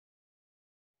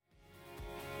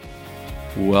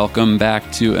Welcome back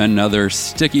to another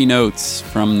Sticky Notes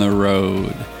from the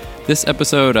road. This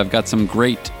episode, I've got some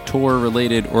great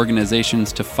tour-related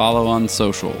organizations to follow on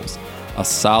socials, a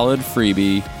solid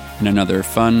freebie, and another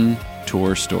fun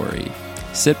tour story.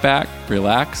 Sit back,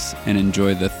 relax, and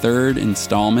enjoy the third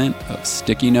installment of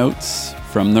Sticky Notes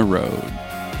from the road.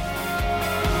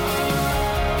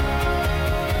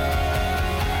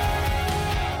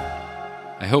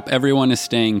 I hope everyone is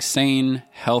staying sane,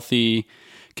 healthy,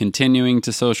 continuing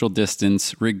to social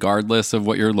distance regardless of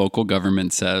what your local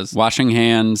government says, washing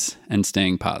hands, and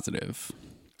staying positive.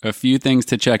 A few things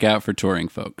to check out for touring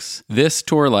folks. This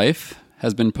Tour Life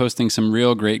has been posting some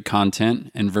real great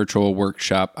content and virtual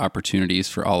workshop opportunities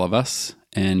for all of us,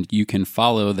 and you can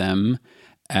follow them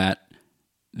at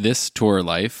This Tour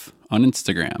Life on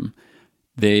Instagram.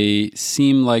 They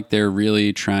seem like they're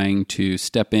really trying to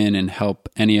step in and help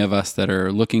any of us that are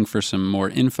looking for some more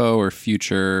info or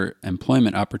future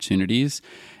employment opportunities.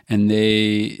 And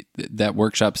that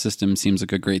workshop system seems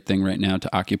like a great thing right now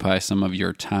to occupy some of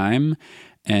your time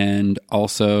and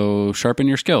also sharpen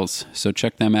your skills. So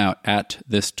check them out at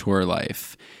This Tour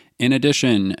Life. In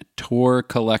addition,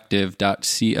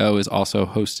 tourcollective.co is also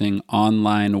hosting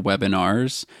online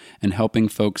webinars and helping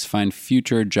folks find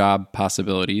future job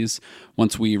possibilities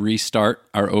once we restart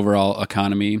our overall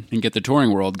economy and get the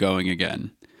touring world going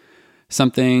again.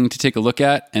 Something to take a look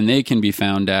at, and they can be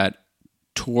found at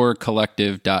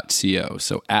tourcollective.co.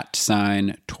 So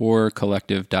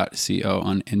 @tourcollective.co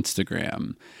on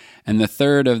Instagram. And the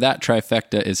third of that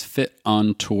trifecta is Fit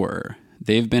on Tour.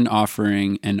 They've been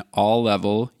offering an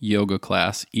all-level yoga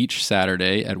class each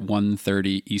Saturday at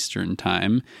 1:30 Eastern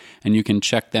Time, and you can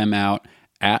check them out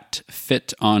at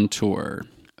Fit on Tour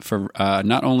for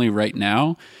not only right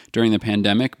now during the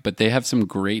pandemic, but they have some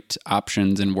great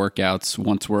options and workouts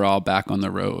once we're all back on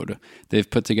the road. They've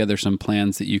put together some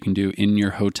plans that you can do in your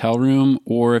hotel room,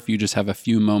 or if you just have a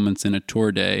few moments in a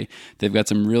tour day, they've got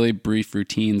some really brief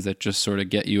routines that just sort of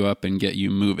get you up and get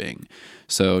you moving.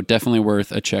 So definitely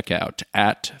worth a check out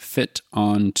at Fit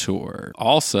on Tour.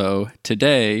 Also,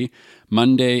 today,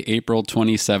 Monday, April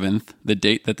 27th, the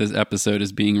date that this episode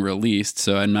is being released,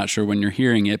 so I'm not sure when you're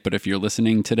hearing it, but if you're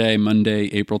listening today, Monday,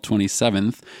 April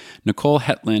 27th, Nicole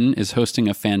Hetlin is hosting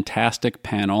a fantastic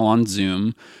panel on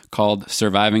Zoom called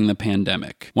Surviving the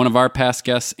Pandemic. One of our past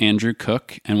guests, Andrew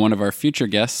Cook, and one of our future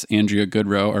guests, Andrea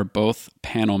Goodrow, are both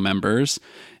panel members,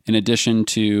 in addition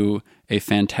to a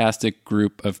fantastic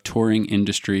group of touring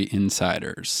industry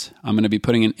insiders. I'm going to be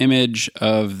putting an image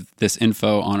of this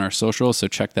info on our social, so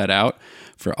check that out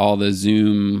for all the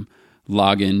Zoom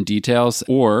login details.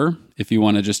 Or if you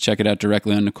want to just check it out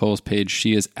directly on Nicole's page,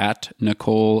 she is at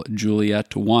Nicole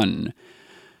Juliet 1,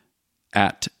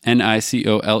 at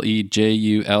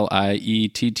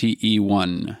NicoleJuliette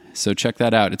 1. So check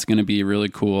that out. It's going to be really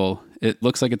cool. It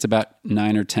looks like it's about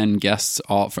 9 or 10 guests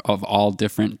of all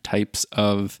different types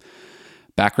of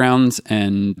backgrounds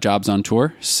and jobs on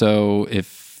tour. So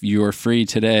if you're free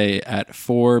today at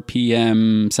 4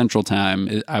 p.m. Central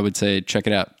Time, I would say check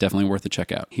it out. Definitely worth a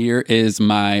check out. Here is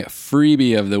my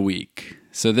freebie of the week.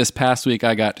 So this past week,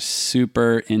 I got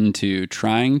super into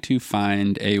trying to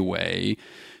find a way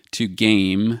to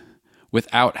game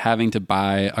without having to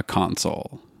buy a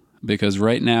console. Because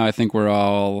right now, I think we're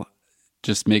all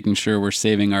just making sure we're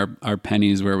saving our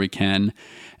pennies where we can.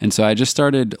 And so I just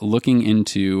started looking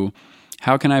into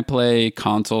how can I play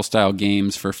console-style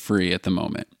games for free at the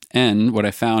moment. And what I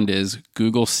found is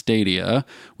Google Stadia,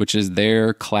 which is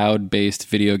their cloud-based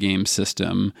video game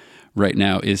system right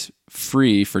now, is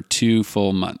free for 2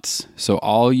 full months. So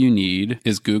all you need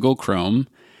is Google Chrome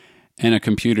and a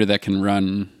computer that can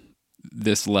run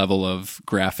this level of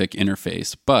graphic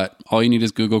interface. But all you need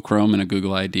is Google Chrome and a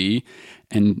Google ID.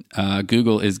 And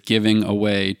Google is giving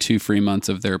away 2 free months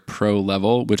of their pro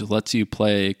level, which lets you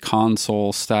play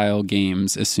console-style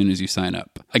games as soon as you sign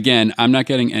up. Again, I'm not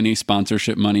getting any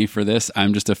sponsorship money for this.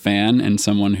 I'm just a fan and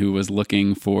someone who was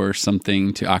looking for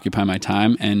something to occupy my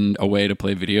time and a way to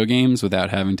play video games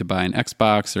without having to buy an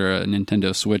Xbox or a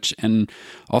Nintendo Switch. And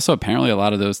also, apparently, a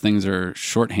lot of those things are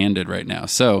shorthanded right now.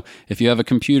 So if you have a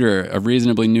computer, a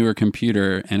reasonably newer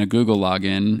computer, and a Google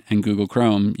login and Google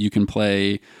Chrome, you can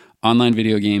play online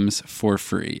video games for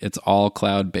free. It's all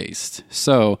cloud-based.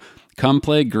 So come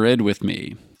play Grid with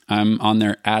me. I'm on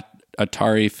there at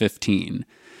Atari15.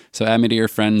 So add me to your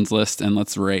friends list and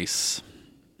let's race.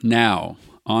 Now,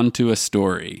 on to a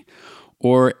story,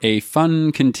 or a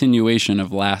fun continuation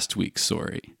of last week's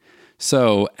story.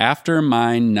 So after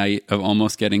my night of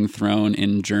almost getting thrown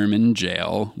in German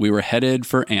jail, we were headed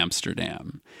for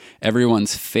Amsterdam,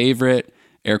 everyone's favorite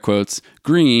air quotes,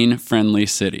 green, friendly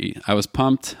city. I was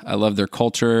pumped. I love their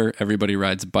culture. Everybody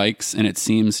rides bikes, and it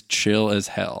seems chill as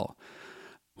hell.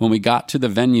 When we got to the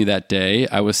venue that day,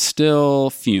 I was still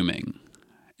fuming.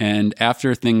 And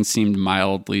after things seemed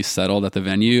mildly settled at the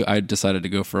venue, I decided to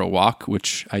go for a walk,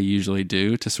 which I usually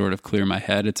do to sort of clear my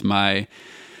head. It's my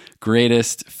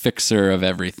greatest fixer of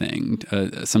everything.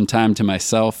 Some time to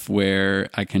myself where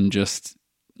I can just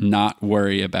not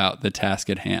worry about the task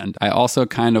at hand. I also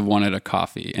kind of wanted a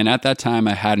coffee. And at that time,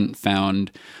 I hadn't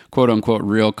found quote unquote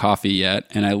real coffee yet.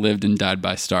 And I lived and died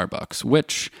by Starbucks,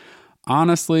 which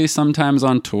honestly, sometimes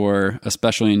on tour,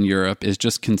 especially in Europe, is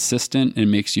just consistent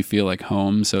and makes you feel like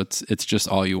home. So it's just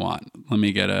all you want.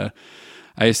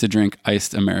 I used to drink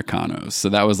iced Americanos. So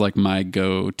that was like my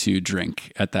go-to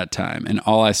drink at that time. And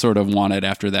all I sort of wanted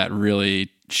after that really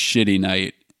shitty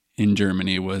night in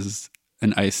Germany was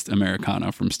an iced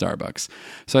Americano from Starbucks.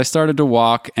 So I started to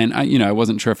walk, and I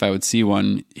wasn't sure if I would see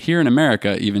one here in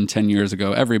America. Even 10 years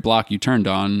ago, every block you turned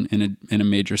on in a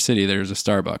major city, there's a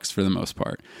Starbucks for the most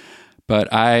part.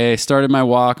 But I started my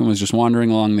walk and was just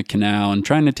wandering along the canal and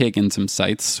trying to take in some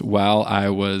sights while I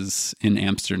was in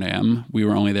Amsterdam. We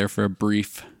were only there for a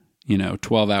brief,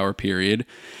 12-hour period.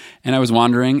 And I was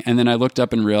wandering, and then I looked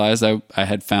up and realized I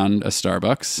had found a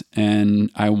Starbucks,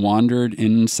 and I wandered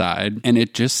inside, and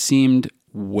it just seemed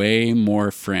way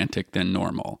more frantic than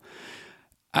normal.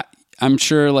 I'm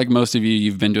sure, like most of you,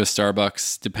 you've been to a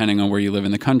Starbucks, depending on where you live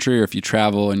in the country or if you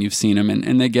travel and you've seen them,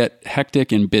 and they get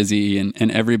hectic and busy,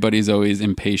 and everybody's always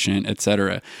impatient,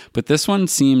 etc. But this one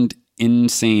seemed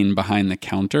insane behind the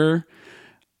counter,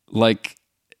 like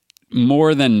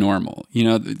more than normal.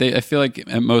 I feel like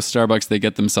at most Starbucks, they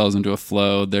get themselves into a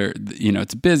flow.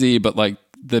 It's busy, but like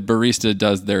the barista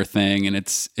does their thing, and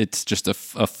it's just a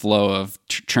flow of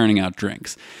churning out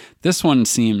drinks. This one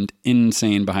seemed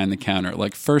insane behind the counter,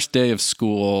 like first day of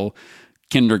school,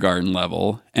 kindergarten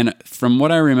level. And from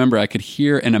what I remember, I could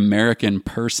hear an American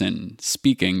person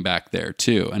speaking back there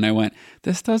too. And I went,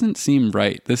 this doesn't seem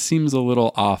right. This seems a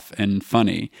little off and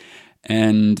funny.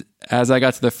 And as I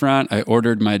got to the front, I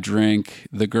ordered my drink.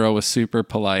 The girl was super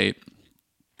polite.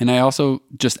 And I also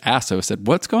just asked her, I said,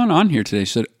 what's going on here today?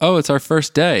 She said, oh, it's our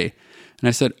first day. And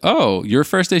I said, oh, your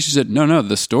first day? She said, no,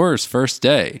 the store's first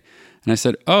day. And I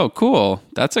said, oh, cool.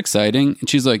 That's exciting. And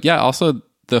she's like, yeah, also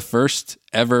the first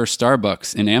ever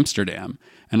Starbucks in Amsterdam.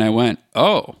 And I went,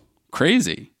 oh,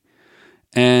 crazy.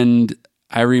 And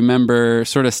I remember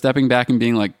sort of stepping back and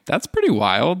being like, that's pretty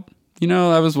wild.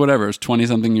 I was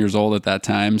 20-something years old at that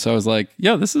time. So I was like,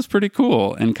 yeah, this is pretty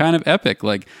cool and kind of epic.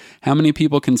 Like, how many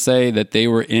people can say that they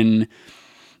were in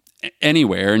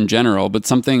anywhere in general, but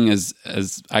something as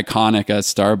iconic as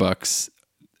Starbucks,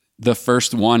 the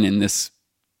first one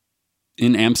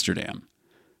in Amsterdam,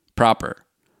 proper,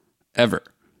 ever.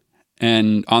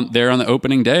 And on the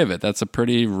opening day of it, that's a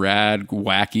pretty rad,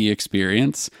 wacky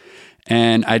experience.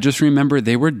 And I just remember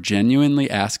they were genuinely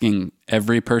asking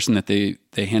every person that they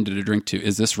handed a drink to,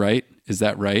 is this right? Is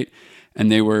that right?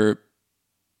 And they were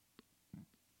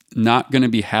not going to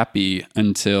be happy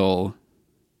until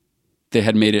they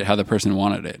had made it how the person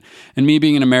wanted it. And me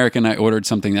being an American, I ordered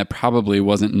something that probably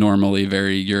wasn't normally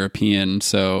very European.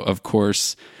 So, of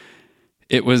course,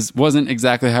 it wasn't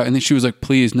exactly how, and then she was like,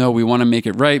 please, no, we want to make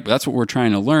it right. But that's what we're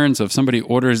trying to learn. So if somebody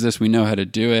orders this, we know how to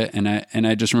do it. And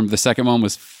I just remember the second one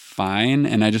was fine.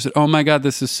 And I just said, oh my God,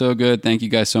 this is so good. Thank you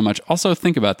guys so much. Also,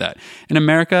 think about that. In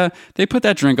America, they put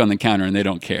that drink on the counter and they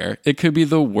don't care. It could be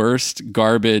the worst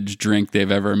garbage drink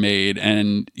they've ever made.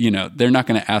 And, they're not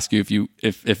going to ask you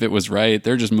if it was right.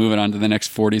 They're just moving on to the next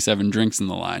 47 drinks in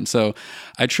the line. So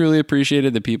I truly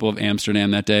appreciated the people of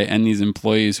Amsterdam that day and these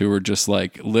employees who were just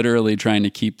like literally trying to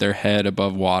keep their head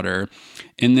above water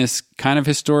in this kind of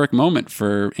historic moment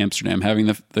for Amsterdam, having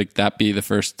that be the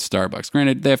first Starbucks.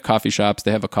 Granted, they have coffee shops,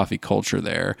 they have a coffee culture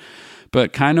there,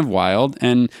 but kind of wild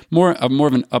and more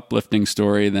of an uplifting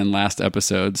story than last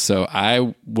episode. So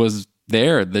I was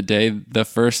there the day the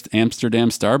first Amsterdam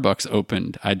Starbucks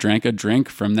opened. I drank a drink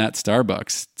from that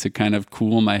Starbucks to kind of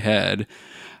cool my head.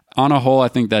 On a whole, I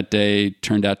think that day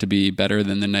turned out to be better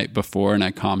than the night before, and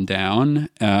I calmed down.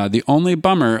 The only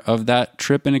bummer of that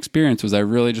trip and experience was I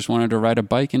really just wanted to ride a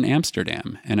bike in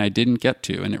Amsterdam, and I didn't get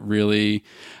to. And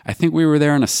I think we were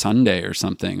there on a Sunday or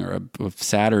something, or a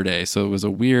Saturday, so it was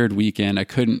a weird weekend. I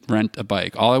couldn't rent a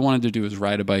bike. All I wanted to do was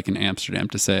ride a bike in Amsterdam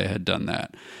to say I had done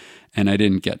that, and I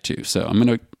didn't get to. So I'm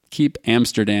going to keep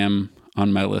Amsterdam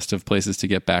on my list of places to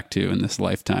get back to in this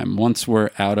lifetime. Once we're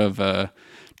out of a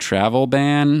travel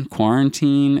ban,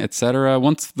 quarantine, etc.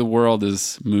 Once the world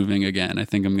is moving again, I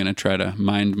think I'm going to try to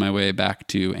mind my way back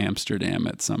to Amsterdam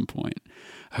at some point.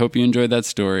 I hope you enjoyed that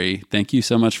story. Thank you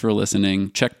so much for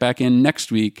listening. Check back in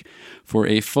next week for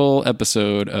a full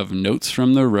episode of Notes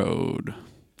from the Road.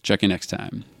 Check you next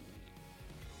time.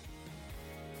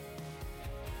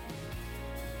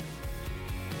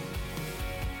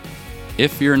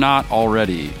 If you're not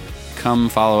already, come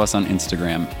follow us on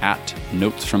Instagram at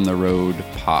Notes from the Road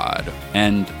Pod.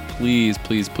 And please,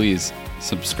 please, please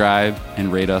subscribe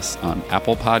and rate us on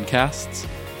Apple Podcasts,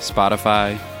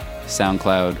 Spotify,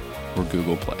 SoundCloud, or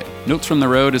Google Play. Notes from the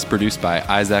Road is produced by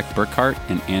Isaac Burkhart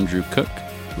and Andrew Cook,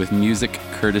 with music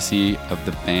courtesy of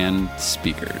the band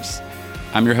Speakers.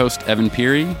 I'm your host, Evan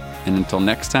Peary, and until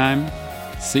next time,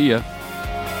 see ya.